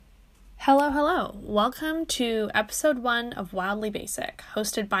Hello. Welcome to episode 1 of Wildly Basic,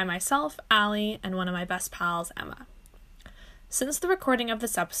 hosted by myself, Allie, and one of my best pals, Emma. Since the recording of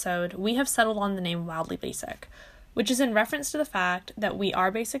this episode, we have settled on the name Wildly Basic, which is in reference to the fact that we are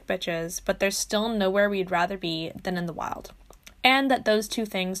basic bitches, but there's still nowhere we'd rather be than in the wild, and that those two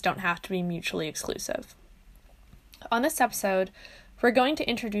things don't have to be mutually exclusive. On this episode, we're going to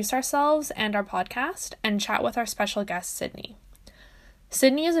introduce ourselves and our podcast, and chat with our special guest, Sydney.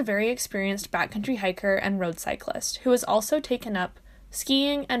 Sydney is a very experienced backcountry hiker and road cyclist who has also taken up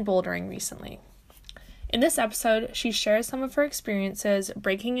skiing and bouldering recently. In this episode, she shares some of her experiences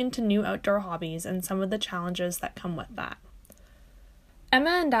breaking into new outdoor hobbies and some of the challenges that come with that. Emma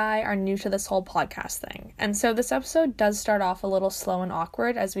and I are new to this whole podcast thing, and so this episode does start off a little slow and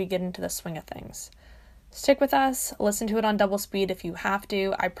awkward as we get into the swing of things. Stick with us, listen to it on double speed if you have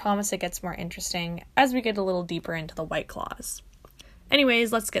to. I promise it gets more interesting as we get a little deeper into the White Claws.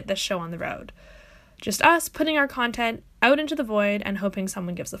 Anyways, let's get this show on the road. Just us putting our content out into the void and hoping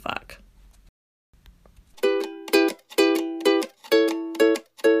someone gives a fuck.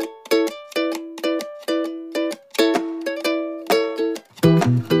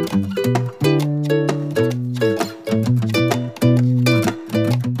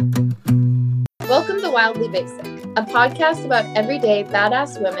 Welcome to Wildly Basic, a podcast about everyday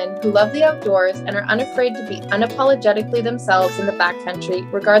badass women who love the outdoors and are unafraid to be unapologetically themselves in the backcountry,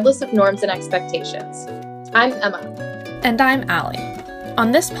 regardless of norms and expectations. I'm Emma. And I'm Allie.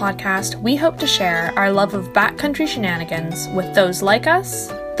 On this podcast, we hope to share our love of backcountry shenanigans with those like us,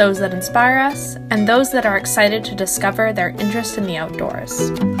 those that inspire us, and those that are excited to discover their interest in the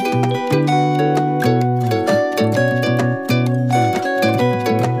outdoors.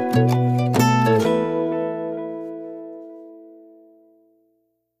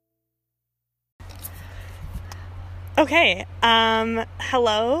 Okay,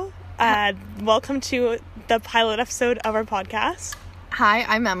 hello, welcome to the pilot episode of our podcast. Hi,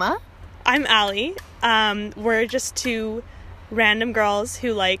 I'm Emma. I'm Allie. We're just two random girls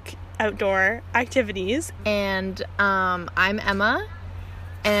who like outdoor activities. And, I'm Emma,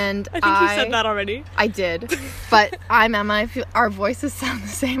 and I think you said that already. I did, but I'm Emma. I feel our voices sound the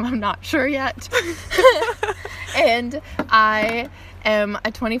same, I'm not sure yet. And I am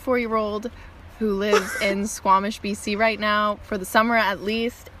a 24-year-old who lives in Squamish, BC right now, for the summer at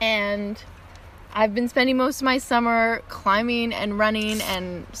least, and I've been spending most of my summer climbing and running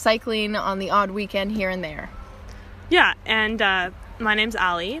and cycling on the odd weekend here and there. Yeah, and my name's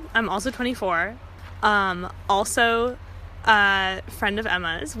Allie. I'm also 24. Also a friend of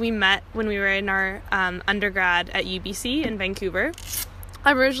Emma's. We met when we were in our undergrad at UBC in Vancouver.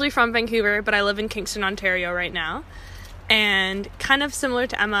 I'm originally from Vancouver, but I live in Kingston, Ontario right now. And kind of similar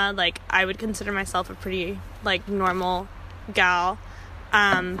to Emma, I would consider myself a pretty, normal gal.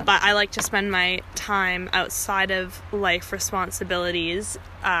 But I like to spend my time outside of life responsibilities,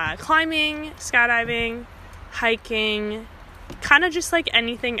 climbing, skydiving, hiking, kind of just,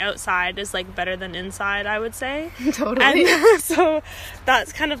 anything outside is, better than inside, I would say. Totally. And so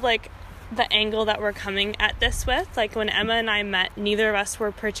that's kind of, the angle that we're coming at this with. When Emma and I met, neither of us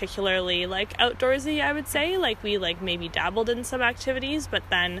were particularly outdoorsy, I would say. We maybe dabbled in some activities, but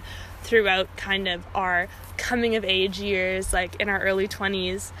then throughout kind of our coming of age years, in our early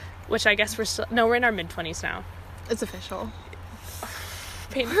 20s, which I guess we're in our mid 20s now. It's official.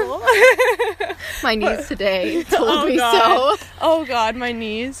 Painful. My knees today told me so. Oh God, my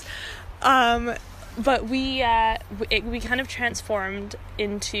knees. But we kind of transformed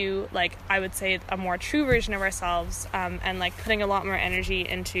into, I would say, a more true version of ourselves, and, putting a lot more energy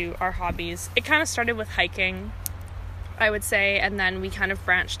into our hobbies. It kind of started with hiking, I would say, and then we kind of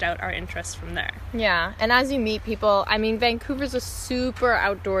branched out our interests from there. Yeah, and as you meet people, Vancouver's a super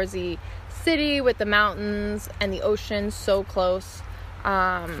outdoorsy city with the mountains and the ocean so close,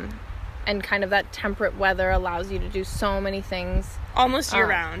 and kind of that temperate weather allows you to do so many things. Almost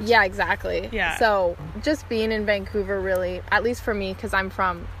year-round. Yeah, exactly. Yeah. So, just being in Vancouver really, at least for me, because I'm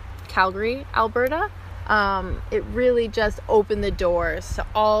from Calgary, Alberta, it really just opened the doors to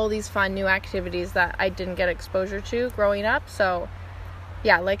all these fun new activities that I didn't get exposure to growing up. So,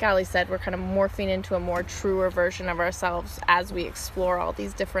 yeah, like Allie said, we're kind of morphing into a more truer version of ourselves as we explore all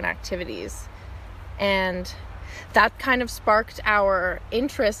these different activities. And that kind of sparked our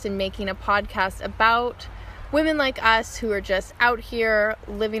interest in making a podcast about women like us who are just out here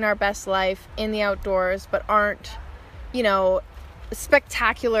living our best life in the outdoors, but aren't,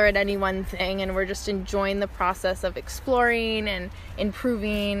 spectacular at any one thing, and we're just enjoying the process of exploring and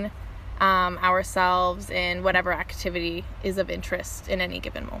improving ourselves in whatever activity is of interest in any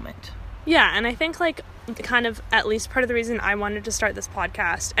given moment. Yeah, and I think, like, kind of at least part of the reason I wanted to start this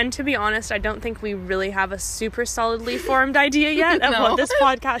podcast, and to be honest, I don't think we really have a super solidly formed idea yet of what this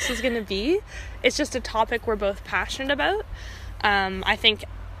podcast is going to be. It's just a topic we're both passionate about. I think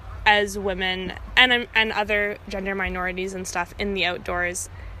as women and other gender minorities and stuff in the outdoors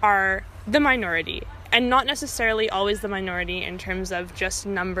are the minority, and not necessarily always the minority in terms of just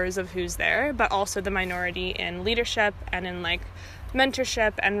numbers of who's there, but also the minority in leadership and in, like,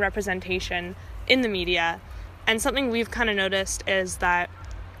 mentorship and representation in the media. And something we've kind of noticed is that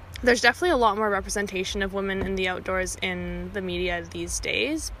there's definitely a lot more representation of women in the outdoors in the media these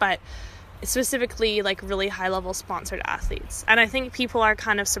days, but specifically, like, really high-level sponsored athletes. And I think people are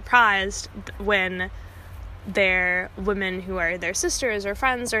kind of surprised when their women who are their sisters or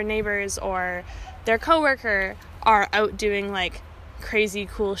friends or neighbors or their coworker are out doing, like, crazy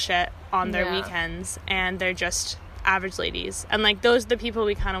cool shit on their weekends, and they're just average ladies. And, like, those are the people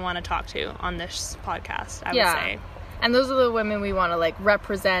we kind of want to talk to on this podcast, I would say. And those are the women we want to, like,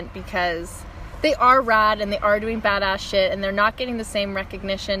 represent, because they are rad and they are doing badass shit, and they're not getting the same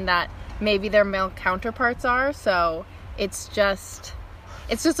recognition that maybe their male counterparts are. So it's just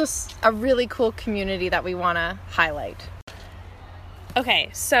a really cool community that we want to highlight. Okay,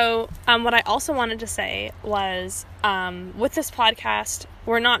 so what I also wanted to say was, with this podcast,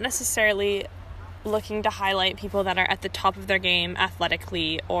 we're not necessarily looking to highlight people that are at the top of their game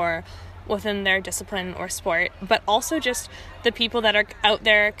athletically or within their discipline or sport, but also just the people that are out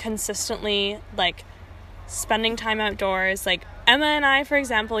there consistently, like, spending time outdoors. Like, Emma and I, for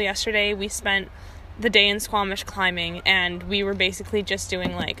example, yesterday we spent the day in Squamish climbing, and we were basically just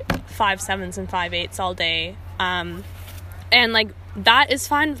doing, like, 5.7s and 5.8s all day, and, like, that is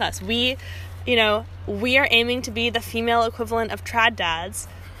fine with us. We are aiming to be the female equivalent of trad dads,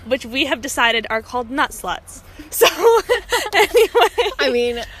 which we have decided are called nut sluts. So, anyway. I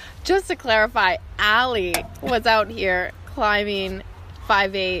mean, just to clarify, Allie was out here climbing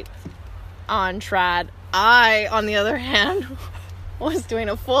 5.8 on trad. I, on the other hand, was doing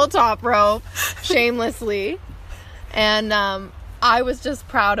a full top rope, shamelessly. And I was just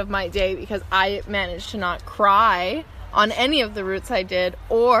proud of my day because I managed to not cry on any of the routes I did,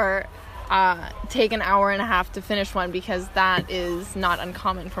 or take an hour and a half to finish one, because that is not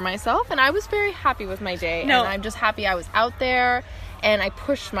uncommon for myself. And I was very happy with my day. And I'm just happy I was out there and I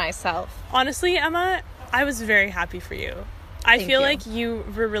pushed myself. Honestly, Emma, I was very happy for you. I feel like you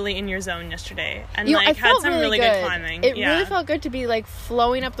were really in your zone yesterday, and like had some really good climbing. It really felt good to be, like,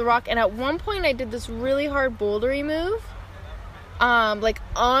 flowing up the rock. And at one point I did this really hard bouldery move, like,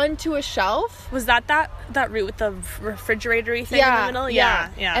 onto a shelf. Was that route with the refrigerator-y thing in the middle? Yeah.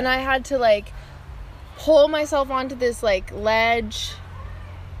 And I had to, like, pull myself onto this, like, ledge,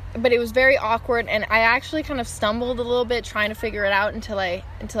 but it was very awkward, and I actually kind of stumbled a little bit trying to figure it out until I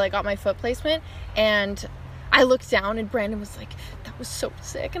got my foot placement. And I looked down, and Brandon was like, "That was so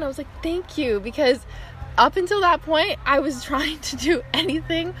sick." And I was like, "Thank you," because up until that point I was trying to do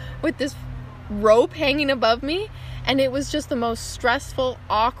anything with this rope hanging above me, and it was just the most stressful,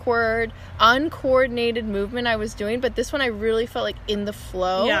 awkward, uncoordinated movement I was doing. But this one I really felt like in the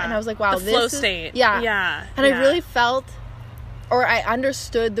flow, and I was like, wow, the flow state. And I really felt, or I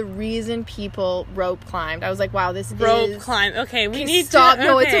understood the reason people rope climbed. I was like, wow, this rope climb. Okay, we need stop. to...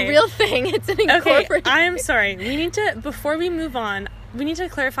 No, it's a real thing. It's an incorporated... Okay, I am sorry. We need to, before we move on, we need to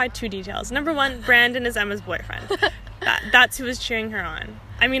clarify two details. Number one, Brandon is Emma's boyfriend. That's who was cheering her on.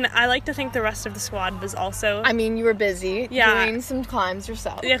 I mean, I like to think the rest of the squad was also... I mean, you were busy doing some climbs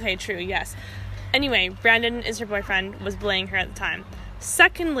yourself. Okay, true, yes. Anyway, Brandon is her boyfriend, was belaying her at the time.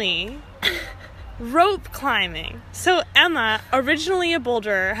 Secondly... rope climbing. So Emma, originally a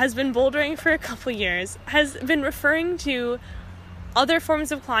boulderer, has been bouldering for a couple years, has been referring to other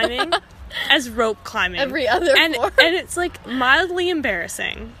forms of climbing as rope climbing. Every other form. And it's, like, mildly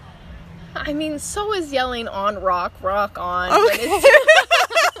embarrassing. I mean, so is yelling on rock on. Okay.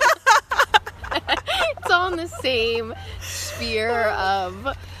 It's all in the same sphere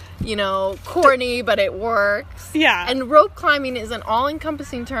of, corny, but it works. Yeah. And rope climbing is an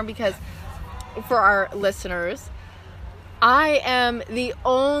all-encompassing term because, for our listeners, I am the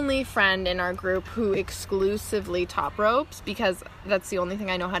only friend in our group who exclusively top ropes, because that's the only thing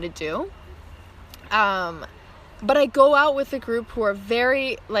I know how to do. But I go out with a group who are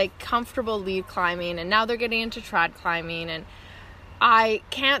very, like, comfortable lead climbing, and now they're getting into trad climbing, and I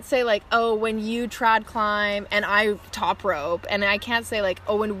can't say, like, oh, when you trad climb and I top rope, and I can't say, like,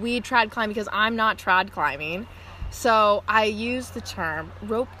 oh, when we trad climb, because I'm not trad climbing. So I use the term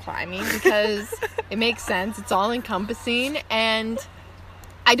rope climbing because it makes sense. It's all encompassing, and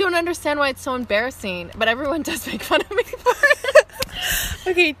I don't understand why it's so embarrassing, but everyone does make fun of me for it.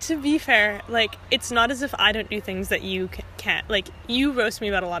 Okay, to be fair, like, it's not as if I don't do things that you can't. Like, you roast me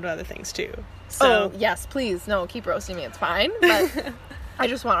about a lot of other things, too. So. Oh, yes, please. No, keep roasting me. It's fine. But I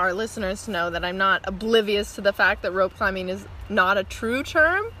just want our listeners to know that I'm not oblivious to the fact that rope climbing is not a true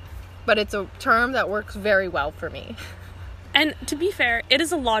term, but it's a term that works very well for me. And to be fair, it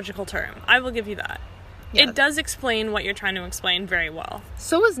is a logical term. I will give you that. Yes. It does explain what you're trying to explain very well.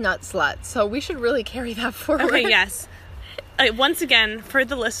 So is nut slut, so we should really carry that forward. Okay, yes. Once again, for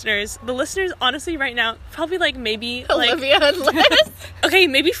the listeners honestly right now, probably like maybe Olivia and Liz. Okay,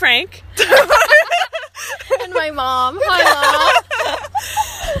 maybe Frank. And my mom. Hi,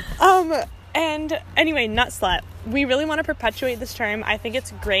 Mom. And anyway, nut slut. We really want to perpetuate this term. I think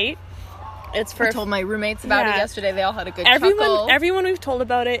it's great. It's for. I told my roommates about it yesterday. They all had a good chuckle. Everyone we've told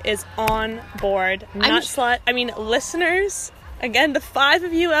about it is on board. Nut slut. I mean, listeners. Again, the 5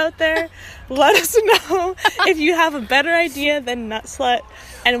 of you out there, let us know if you have a better idea than nut slut,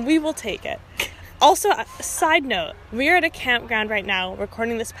 and we will take it. Also, side note, we are at a campground right now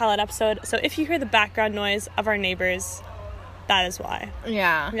recording this pilot episode, so if you hear the background noise of our neighbors, that is why.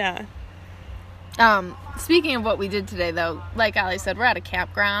 Yeah. Speaking of what we did today, though, like Ali said, we're at a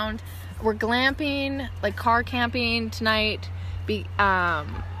campground. We're glamping, like car camping tonight.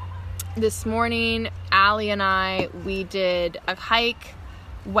 This morning, Ali and I, we did a hike,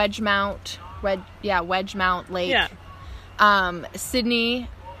 Wedgemount Lake. Yeah. Sydney,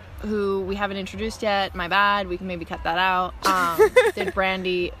 who we haven't introduced yet, my bad, we can maybe cut that out, did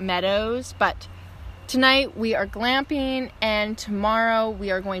Brandy Meadows. But tonight we are glamping, and tomorrow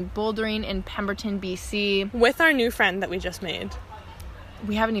we are going bouldering in Pemberton, BC. With our new friend that we just made.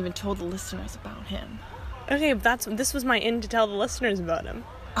 We haven't even told the listeners about him. Okay, this was my in to tell the listeners about him.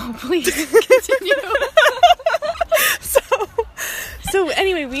 Oh, please continue. So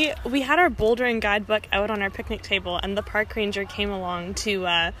anyway, we had our bouldering guidebook out on our picnic table, and the park ranger came along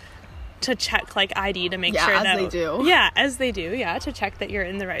to check like ID to make sure that they do. Yeah, as they do. Yeah, to check that you're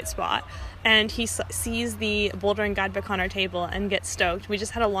in the right spot. And he sees the bouldering guidebook on our table and gets stoked. We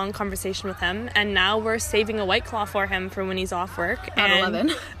just had a long conversation with him, and now we're saving a White Claw for him for when he's off work at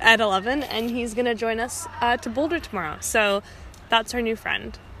 11, and he's gonna join us to boulder tomorrow. So that's our new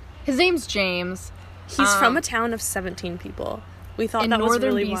friend. His name's James. He's from a town of 17 people. We thought that was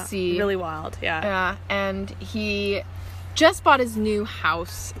really really wild. Yeah, and he just bought his new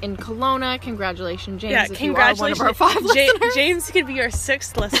house in Kelowna. Congratulations, James. Yeah, if congratulations. You are one of our 5 listeners. James could be your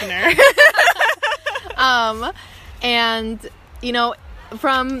 6th listener. And, you know,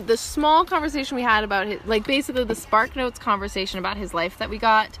 from the small conversation we had about his, like, basically the Spark Notes conversation about his life that we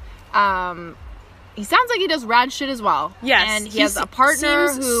got, he sounds like he does rad shit as well. Yes. And he has a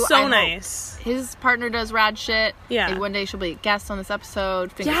partner who so nice. His partner does rad shit. Yeah. Maybe one day she'll be a guest on this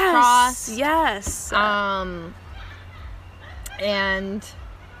episode. Fingers crossed. Yes. And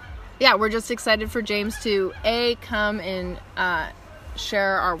yeah, we're just excited for James to A, come and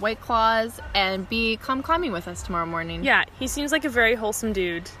share our White Claws, and B, come climbing with us tomorrow morning. Yeah, he seems like a very wholesome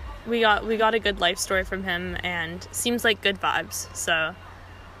dude. We got a good life story from him, and seems like good vibes. So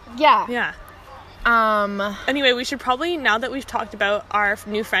yeah. Anyway, we should probably, now that we've talked about our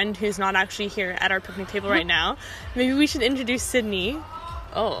new friend who's not actually here at our picnic table right now, maybe we should introduce Sydney.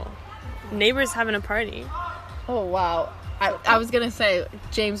 Oh, neighbors having a party. Oh, wow. I was gonna say,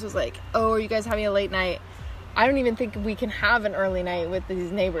 James was like, oh, are you guys having a late night? I don't even think we can have an early night with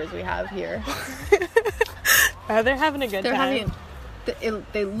these neighbors we have here. They're having a good time.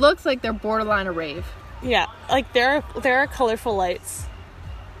 They look like they're borderline a rave. Yeah, like there are colorful lights.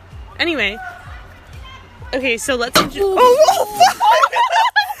 Anyway, okay, so let's. Okay,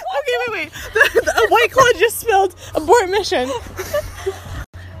 wait. The White Claw just spilled. Abort mission.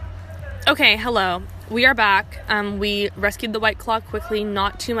 Okay, hello. We are back. We rescued the White Claw quickly.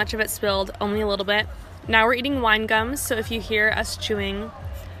 Not too much of it spilled, only a little bit. Now we're eating wine gums, so if you hear us chewing,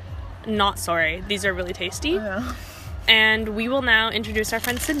 not sorry. These are really tasty. Oh, yeah. And we will now introduce our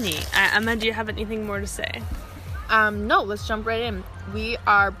friend Sydney. Emma, do you have anything more to say? No, let's jump right in. We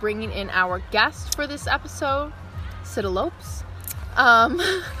are bringing in our guest for this episode, Sid Elopes.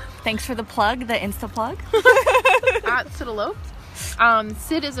 Thanks for the plug, the Insta plug. At Sid Elopes.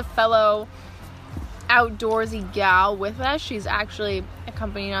 Sid is a fellow outdoorsy gal with us. She's actually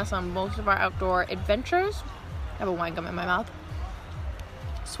accompanying us on most of our outdoor adventures. I have a wine gum in my mouth.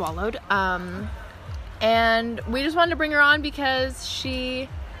 Swallowed. And we just wanted to bring her on because she's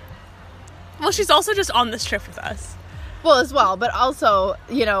also just on this trip with us. Well, as well, but also,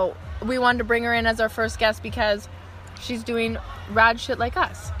 you know, we wanted to bring her in as our first guest because she's doing rad shit like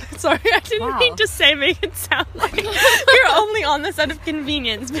us. Sorry, I didn't mean to say make it sound like you're only on this out of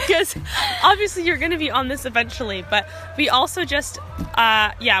convenience, because obviously you're going to be on this eventually, but we also just,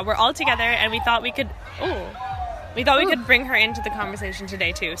 we're all together, and we thought we could bring her into the conversation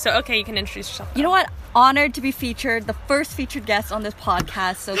today too. So, okay, you can introduce yourself. You know what? Honored to be featured, the first featured guest on this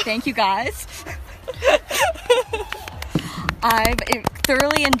podcast, so thank you guys. I've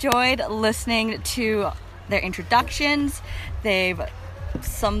thoroughly enjoyed listening to their introductions. They've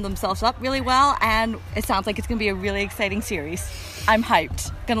summed themselves up really well, and it sounds like it's going to be a really exciting series. I'm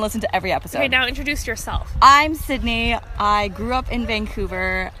hyped. Going to listen to every episode. Okay, now introduce yourself. I'm Sydney. I grew up in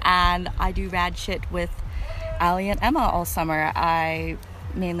Vancouver, and I do rad shit with Allie and Emma all summer. I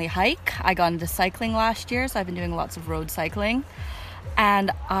mainly hike. I got into cycling last year, so I've been doing lots of road cycling. And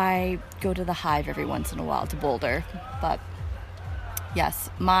I go to the Hive every once in a while to Boulder. But yes,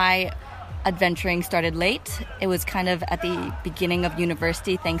 my adventuring started late. It was kind of at the beginning of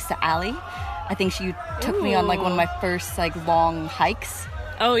university, thanks to Allie. I think she took me on like one of my first like long hikes.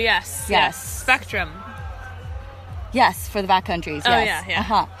 Oh yes. Spectrum. Yes, for the backcountries. Oh yes.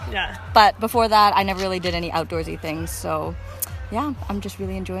 yeah. Yeah. But before that, I never really did any outdoorsy things. So yeah, I'm just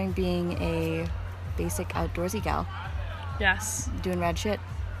really enjoying being a basic outdoorsy gal. Yes. Doing rad shit.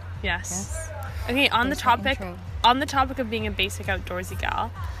 Yes. Okay, on the topic of being a basic outdoorsy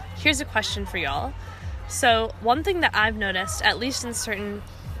gal, here's a question for y'all. So, one thing that I've noticed, at least in certain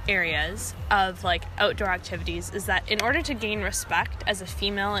areas of like outdoor activities, is that in order to gain respect as a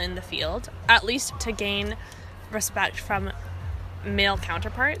female in the field, at least to gain respect from male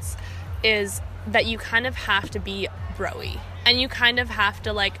counterparts, is that you kind of have to be bro-y. And you kind of have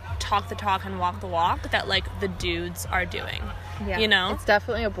to like talk the talk and walk the walk that like the dudes are doing. Yeah. You know? It's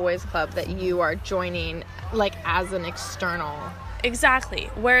definitely a boys club that you are joining like as an external.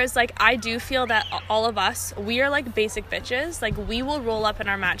 Exactly. Whereas like I do feel that all of us, we are like basic bitches. Like we will roll up in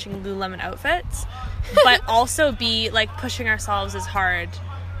our matching Lululemon outfits, but also be like pushing ourselves as hard.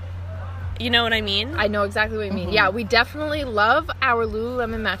 You know what I mean? I know exactly what you mean. Yeah, we definitely love our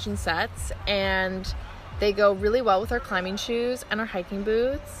Lululemon matching sets, and they go really well with our climbing shoes and our hiking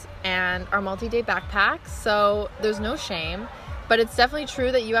boots and our multi-day backpacks. So there's no shame, but it's definitely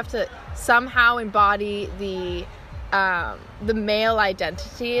true that you have to somehow embody the male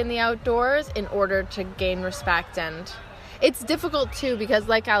identity in the outdoors in order to gain respect. And it's difficult too, because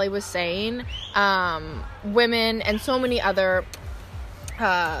like Ali was saying, women and so many other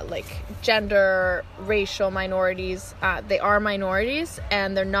like gender, racial minorities, they are minorities,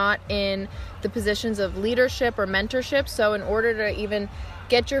 and they're not in the positions of leadership or mentorship. So in order to even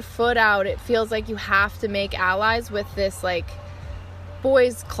get your foot out, it feels like you have to make allies with this like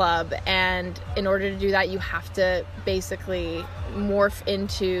boys club, and in order to do that you have to basically morph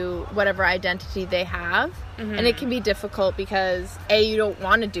into whatever identity they have. And it can be difficult because A, you don't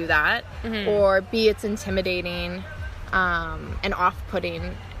want to do that, or B, it's intimidating and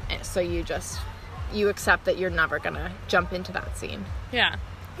off-putting, so you accept that you're never gonna jump into that scene. Yeah.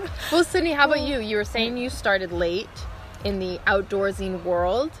 Well, Sydney, how about you? You were saying you started late in the outdoorsing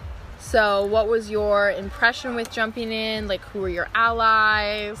world. So what was your impression with jumping in? Like, who were your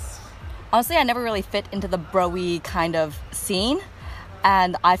allies? Honestly, I never really fit into the bro-y kind of scene,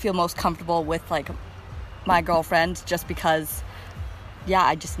 and I feel most comfortable with like my girlfriend just because, yeah,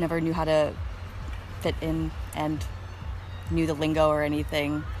 I just never knew how to fit in and knew the lingo or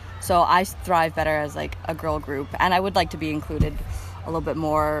anything. So I thrive better as like a girl group, and I would like to be included a little bit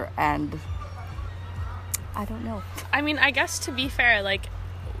more, and I don't know. I mean, I guess to be fair, like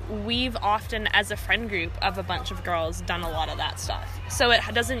we've often, as a friend group of a bunch of girls, done a lot of that stuff. So it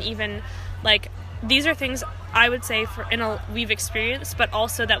doesn't even, like, these are things I would say we've experienced, but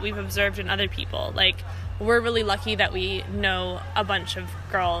also that we've observed in other people. Like, we're really lucky that we know a bunch of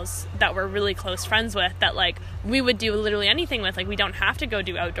girls that we're really close friends with that, like, we would do literally anything with. Like, we don't have to go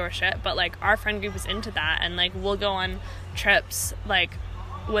do outdoor shit, but, like, our friend group is into that, and, like, we'll go on trips, like,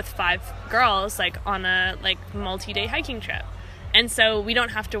 with 5 girls, like, on a, like, multi-day hiking trip. And so we don't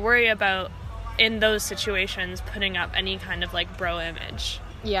have to worry about, in those situations, putting up any kind of, like, bro image.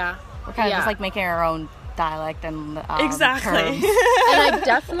 Yeah. We're kind of just, like, making our own dialect and exactly. terms. And I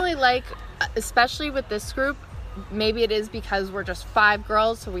definitely like, especially with this group, maybe it is because we're just 5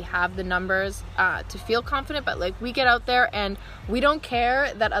 girls, so we have the numbers to feel confident, but, like, we get out there and we don't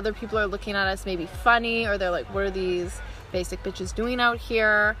care that other people are looking at us maybe funny, or they're like, what are these basic bitches doing out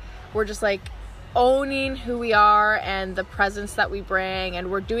here? We're just, like, owning who we are and the presence that we bring, and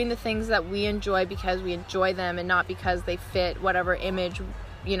we're doing the things that we enjoy because we enjoy them and not because they fit whatever image,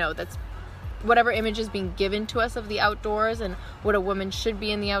 you know, that's whatever image is being given to us of the outdoors and what a woman should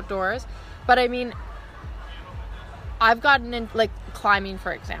be in the outdoors. But I mean, I've gotten in, like, climbing,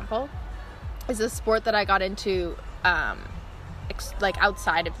 for example, is a sport that I got into, like,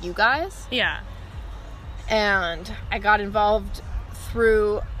 outside of you guys. Yeah. And I got involved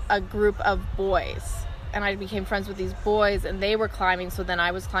through a group of boys. And I became friends with these boys, and they were climbing, so then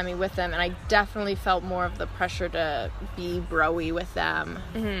I was climbing with them, and I definitely felt more of the pressure to be bro-y with them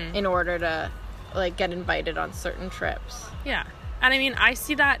in order to, like, get invited on certain trips. Yeah. And I mean, I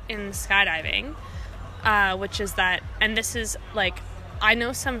see that in skydiving, which is that, and this is, like, I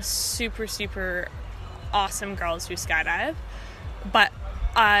know some super, super awesome girls who skydive, but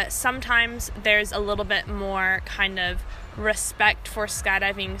sometimes there's a little bit more kind of respect for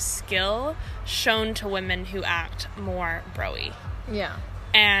skydiving skill shown to women who act more bro-y. Yeah.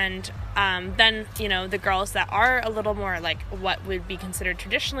 And then, you know, the girls that are a little more, like, what would be considered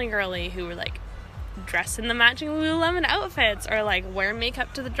traditionally girly, who were, like, dressed in the matching Lululemon outfits or, like, wear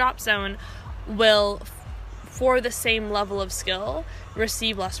makeup to the drop zone, will, for the same level of skill,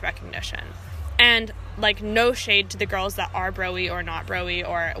 receive less recognition. And, like, no shade to the girls that are bro-y or not bro-y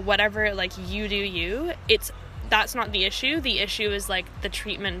or whatever, like, you do you. That's not the issue. The issue is, like, the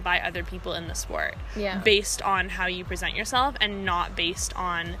treatment by other people in the sport. Yeah. Based on how you present yourself and not based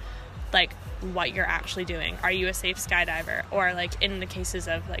on, like, what you're actually doing. Are you a safe skydiver? Or, like, in the cases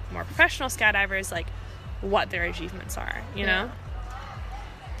of, like, more professional skydivers, like, what their achievements are, you know?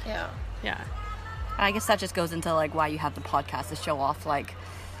 Yeah. Yeah. I guess that just goes into, like, why you have the podcast to show off, like,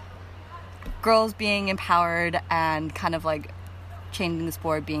 girls being empowered and kind of, like, changing the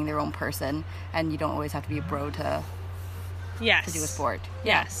sport, being their own person, and you don't always have to be a bro to do a sport.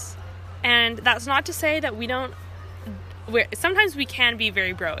 Yes. And that's not to say that sometimes we can be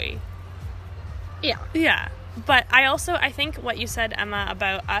very bro-y. Yeah. Yeah. But I think what you said, Emma,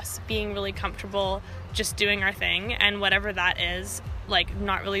 about us being really comfortable just doing our thing, and whatever that is, like,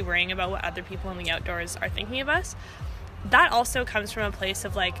 not really worrying about what other people in the outdoors are thinking of us, that also comes from a place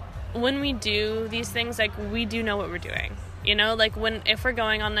of, like, when we do these things, like, we do know what we're doing. You know, like, if we're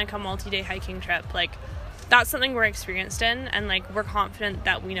going on, like, a multi-day hiking trip, like, that's something we're experienced in, and, like, we're confident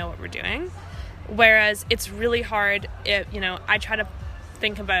that we know what we're doing. Whereas it's really hard if, you know, I try to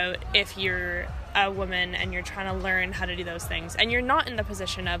think about if you're a woman and you're trying to learn how to do those things, and you're not in the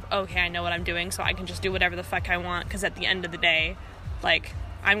position of, okay, I know what I'm doing, so I can just do whatever the fuck I want, because at the end of the day, like,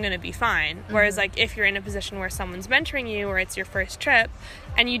 I'm gonna be fine. Whereas, like, if you're in a position where someone's mentoring you, or it's your first trip,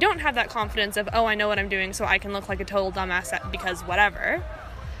 and you don't have that confidence of, oh, I know what I'm doing, so I can look like a total dumbass because whatever.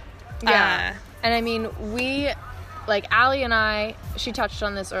 Yeah. And I mean, like, Allie and I, she touched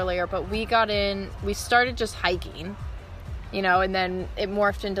on this earlier, but we started just hiking, you know, and then it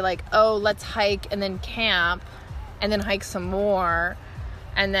morphed into, like, oh, let's hike and then camp and then hike some more.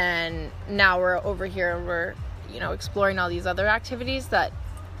 And then now we're over here and we're, you know, exploring all these other activities that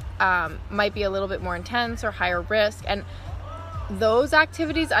might be a little bit more intense or higher risk. And those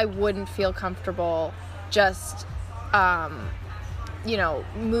activities I wouldn't feel comfortable just, you know,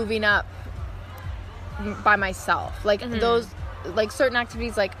 moving up by myself. Like, those, like, certain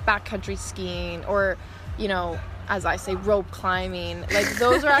activities like backcountry skiing or, you know, as I say, rope climbing. Like,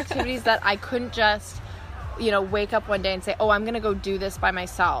 those are activities that I couldn't just, you know, wake up one day and say, oh, I'm going to go do this by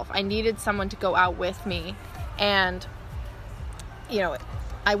myself. I needed someone to go out with me. And, you know,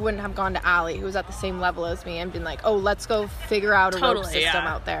 I wouldn't have gone to Allie, who was at the same level as me, and been like, oh, let's go figure out a rope system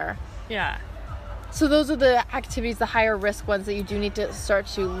out there. Yeah. So those are the activities, the higher risk ones, that you do need to start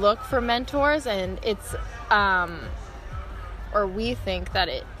to look for mentors. And it's, or we think that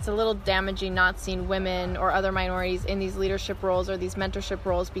it's a little damaging not seeing women or other minorities in these leadership roles or these mentorship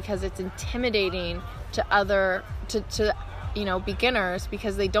roles, because it's intimidating to you know, beginners,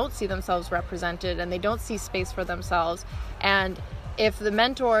 because they don't see themselves represented and they don't see space for themselves. And if the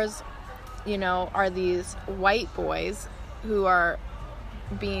mentors, you know, are these white boys who are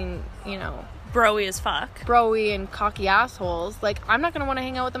being, you know, bro-y as fuck, bro-y and cocky assholes, like, I'm not going to want to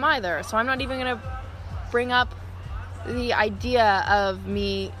hang out with them either. So I'm not even going to bring up the idea of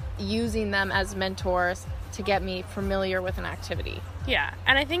me using them as mentors to get me familiar with an activity. Yeah.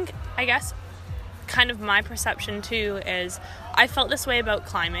 And I guess kind of my perception too is I felt this way about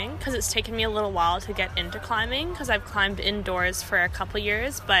climbing, because it's taken me a little while to get into climbing, because I've climbed indoors for a couple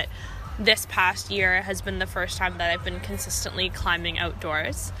years, but this past year has been the first time that I've been consistently climbing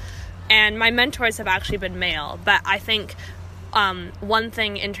outdoors. And my mentors have actually been male, but I think one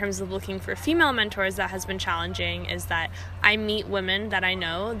thing in terms of looking for female mentors that has been challenging is that I meet women that I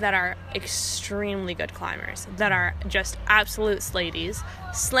know that are extremely good climbers, that are just absolute sladies,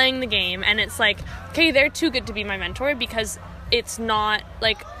 slaying the game, and it's like, okay, they're too good to be my mentor, because it's not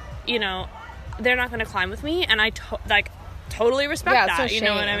like, you know, they're not going to climb with me, and totally respect Yeah, it's that. no You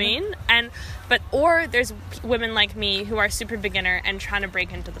know what I shame. mean? Or there's women like me who are super beginner and trying to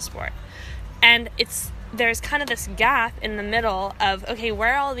break into the sport. And there's kind of this gap in the middle of, okay,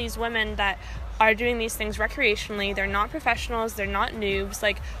 where are all these women that are doing these things recreationally? They're not professionals, they're not noobs.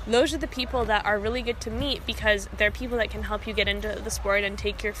 Like, those are the people that are really good to meet, because they're people that can help you get into the sport and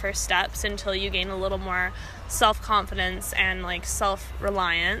take your first steps until you gain a little more self-confidence and like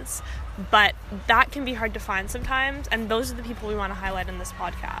self-reliance. But that can be hard to find sometimes, and those are the people we want to highlight in this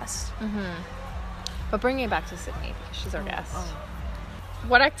podcast. But bringing it back to Sydney, because she's our guest.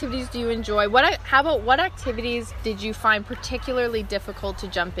 What activities do you enjoy? How about what activities did you find particularly difficult to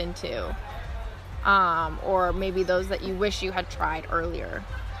jump into? Or maybe those that you wish you had tried earlier?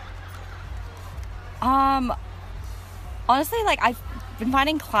 Honestly, like, I've been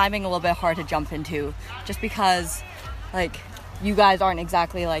finding climbing a little bit hard to jump into, just because, like, you guys aren't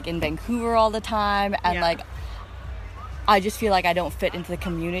exactly, like, in Vancouver all the time, and, Yeah. like, I just feel like I don't fit into the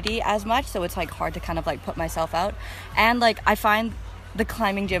community as much, so it's, like, hard to kind of, like, put myself out. And, like, I find the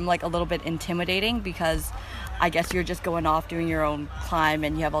climbing gym, like, a little bit intimidating, because I guess you're just going off doing your own climb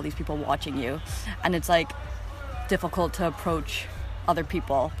and you have all these people watching you, and it's, like, difficult to approach other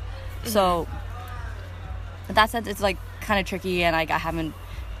people. So in that sense, it's, like, kind of tricky, and, like, I haven't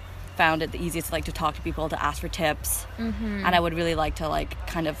found it the easiest, like, to talk to people, to ask for tips. And I would really like to, like,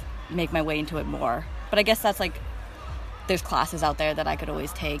 kind of make my way into it more. But I guess that's, like, there's classes out there that I could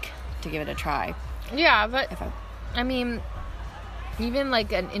always take to give it a try. Yeah, but If I mean, even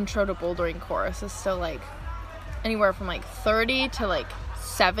like an intro to bouldering course is still like anywhere from like $30 to like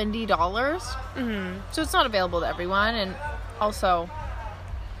 $70. So it's not available to everyone, and also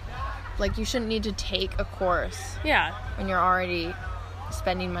like you shouldn't need to take a course Yeah. when you're already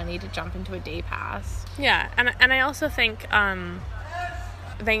spending money to jump into a day pass. Yeah, and I also think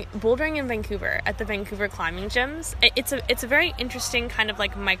bouldering in Vancouver at the Vancouver climbing gyms, it's a very interesting kind of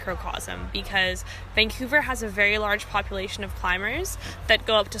like microcosm, because Vancouver has a very large population of climbers that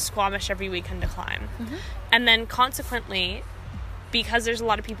go up to Squamish every weekend to climb. And then consequently, because there's a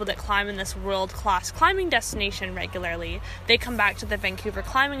lot of people that climb in this world-class climbing destination regularly, they come back to the Vancouver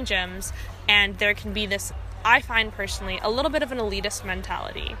climbing gyms, and there can be this, I find personally, a little bit of an elitist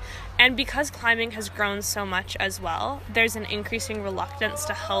mentality. And because climbing has grown so much as well, there's an increasing reluctance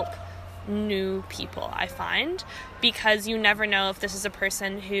to help new people, I find, because you never know if this is a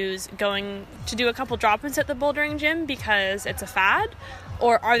person who's going to do a couple drop-ins at the bouldering gym because it's a fad,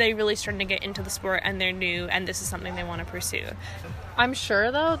 or are they really starting to get into the sport and they're new and this is something they want to pursue. I'm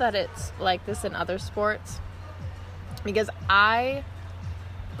sure though that it's like this in other sports, because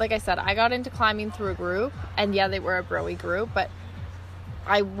like I said, I got into climbing through a group, and yeah, they were a bro-y group, but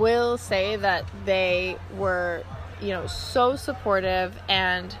I will say that they were, so supportive,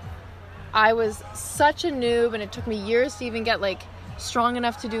 and I was such a noob, and it took me years to even get like strong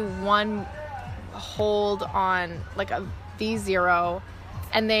enough to do one hold on like a V0,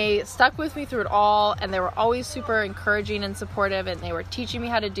 and they stuck with me through it all, and they were always super encouraging and supportive, and they were teaching me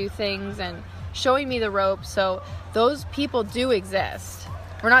how to do things and showing me the ropes. So those people do exist.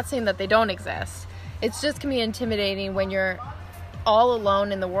 We're not saying that they don't exist. It's just can be intimidating when you're all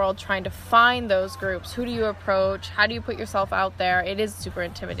alone in the world trying to find those groups. Who do you approach? How do you put yourself out there? It is super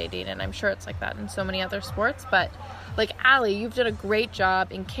intimidating, and I'm sure it's like that in so many other sports. But like Allie, you've done a great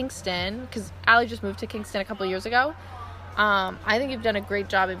job in Kingston, because Allie just moved to Kingston a couple years ago. I think you've done a great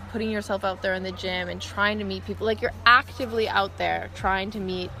job in putting yourself out there in the gym and trying to meet people. Like, you're actively out there trying to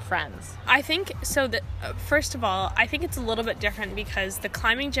meet friends. I think so that first of all, I think it's a little bit different because the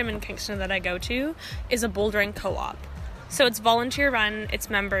climbing gym in Kingston that I go to is a bouldering co-op. So it's volunteer run,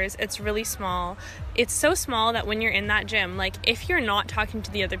 it's members, it's really small. It's so small that when you're in that gym, like, if you're not talking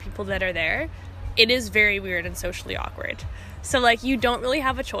to the other people that are there, it is very weird and socially awkward. So, like, you don't really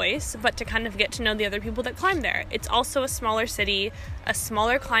have a choice but to kind of get to know the other people that climb there. It's also a smaller city, a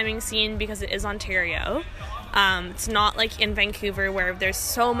smaller climbing scene because it is Ontario. It's not like in Vancouver where there's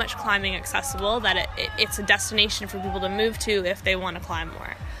so much climbing accessible that it's a destination for people to move to if they want to climb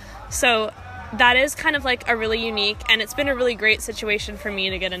more. So that is kind of like a really unique, and it's been a really great situation for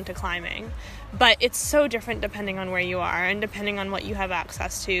me to get into climbing. But it's so different depending on where you are and depending on what you have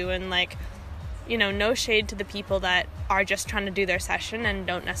access to, and like, no shade to the people that are just trying to do their session and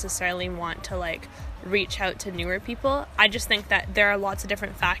don't necessarily want to like reach out to newer people. I just think that there are lots of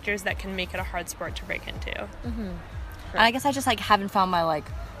different factors that can make it a hard sport to break into. And I guess I just like haven't found my like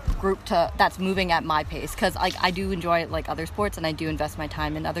group that's moving at my pace, because like I do enjoy like other sports and I do invest my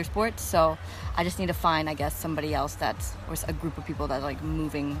time in other sports, so I just need to find, I guess, somebody else or a group of people that's like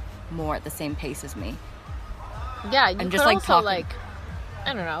moving more at the same pace as me. Yeah, you and could just like also talking. like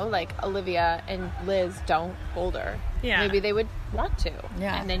I don't know, like Olivia and Liz don't boulder. Yeah. Maybe they would want to.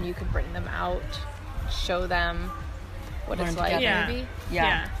 Yeah. And then you could bring them out, show them what Learn it's like, together. maybe.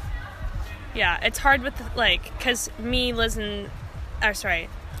 Yeah. Yeah, it's hard with, like, because me,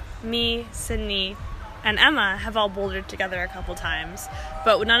 Sydney, and Emma have all bouldered together a couple times,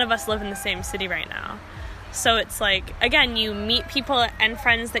 but none of us live in the same city right now. So it's like, again, you meet people and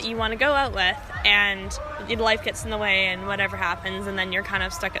friends that you want to go out with, and your life gets in the way and whatever happens, and then you're kind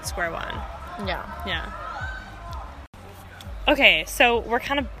of stuck at square one. Yeah. Yeah. Okay, so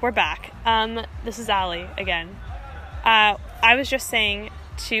we're back. This is Allie again. I was just saying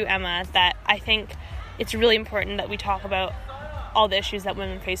to Emma that I think it's really important that we talk about all the issues that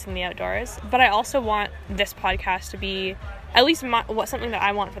women face in the outdoors, but I also want this podcast to be, at least something that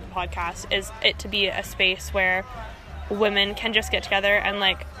I want for the podcast is it to be a space where women can just get together and,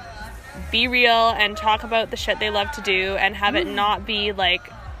 like, be real and talk about the shit they love to do and have it not be, like,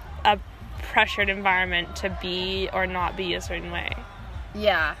 a pressured environment to be or not be a certain way.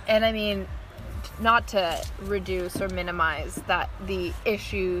 Yeah, and I mean, not to reduce or minimize that the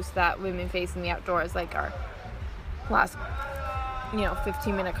issues that women face in the outdoors, like our last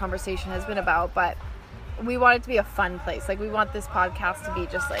 15-minute conversation has been about, but we want it to be a fun place. Like, we want this podcast to be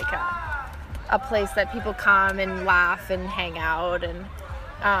just like a place that people come and laugh and hang out, and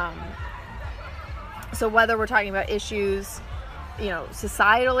so whether we're talking about issues,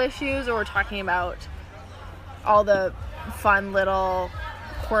 societal issues, or we're talking about all the fun little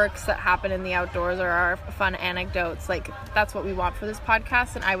quirks that happen in the outdoors or our fun anecdotes, like, that's what we want for this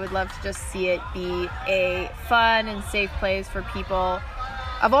podcast. And I would love to just see it be a fun and safe place for people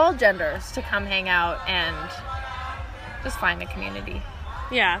of all genders to come hang out and just find a community.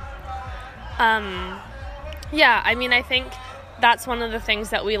 Yeah. I mean, I think that's one of the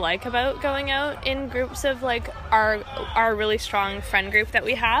things that we like about going out in groups of, like, our really strong friend group that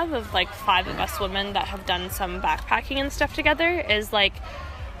we have of, like, 5 of us women that have done some backpacking and stuff together is, like,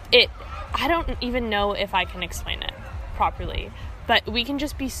 I don't even know if I can explain it properly, but we can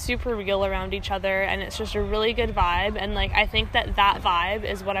just be super real around each other, and it's just a really good vibe. And, like, I think that vibe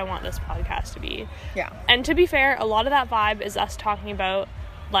is what I want this podcast to be. Yeah. And to be fair, a lot of that vibe is us talking about,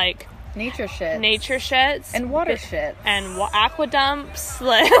 like, nature shits and water shits and aqua dumps,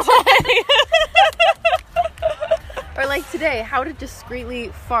 like or like today, how to discreetly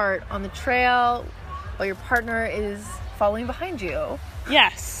fart on the trail while your partner is following behind you.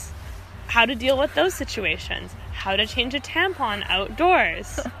 Yes. How to deal with those situations. How to change a tampon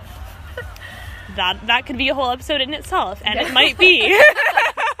outdoors. That could be a whole episode in itself, and it might be.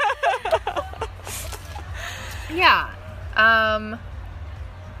 Yeah.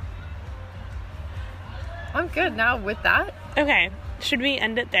 I'm good now with that. Okay. Should we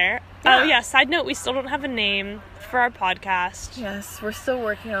end it there? Yeah. Oh, yeah. Side note, we still don't have a name for our podcast. Yes, we're still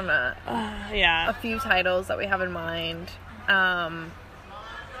working on a few titles that we have in mind.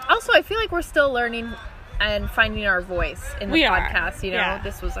 Also, I feel like we're still learning and finding our voice in the podcast. Yeah.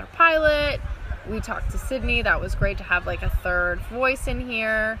 This was our pilot. We talked to Sydney. That was great to have, like, a third voice in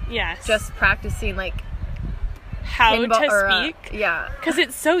here. Yes. Just practicing, like, how to speak. Yeah. Because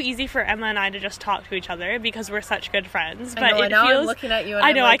it's so easy for Emma and I to just talk to each other because we're such good friends. But I know, I'm looking at you and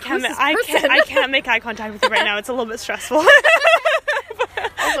I know, I'm like, I can't make eye contact with you right now. It's a little bit stressful.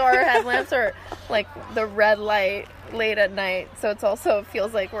 Also, our headlamps are, like, the red light late at night, so it also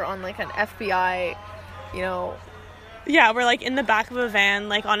feels like we're on, like, an FBI, Yeah, we're, like, in the back of a van,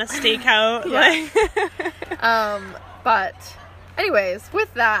 like, on a stakeout. But anyways,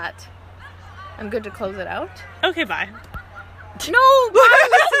 with that, I'm good to close it out. Okay, bye. No, bye,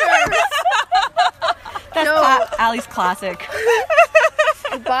 listeners. That's Allie's classic.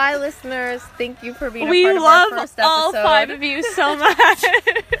 Goodbye, listeners. Thank you for being We a part of our first episode. love all 5 of you so much.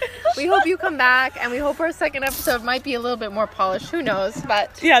 We hope you come back, and we hope our second episode might be a little bit more polished. Who knows?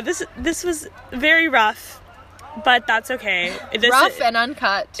 But yeah, this was very rough, but that's okay. Rough and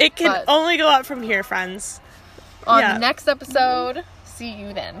uncut. It can only go up from here, friends. On the next episode, see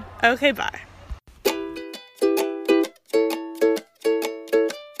you then. Okay, bye.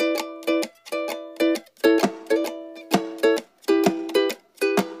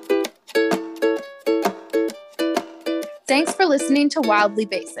 Thanks for listening to Wildly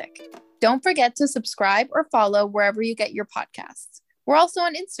Basic. Don't forget to subscribe or follow wherever you get your podcasts. We're also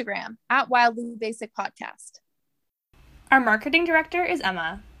on Instagram at Wildly Basic Podcast. Our marketing director is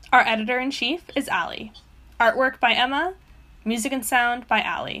Emma. Our editor-in-chief is Allie. Artwork by Emma. Music and sound by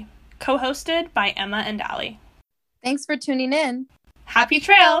Allie. Co-hosted by Emma and Allie. Thanks for tuning in. Happy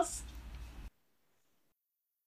trails!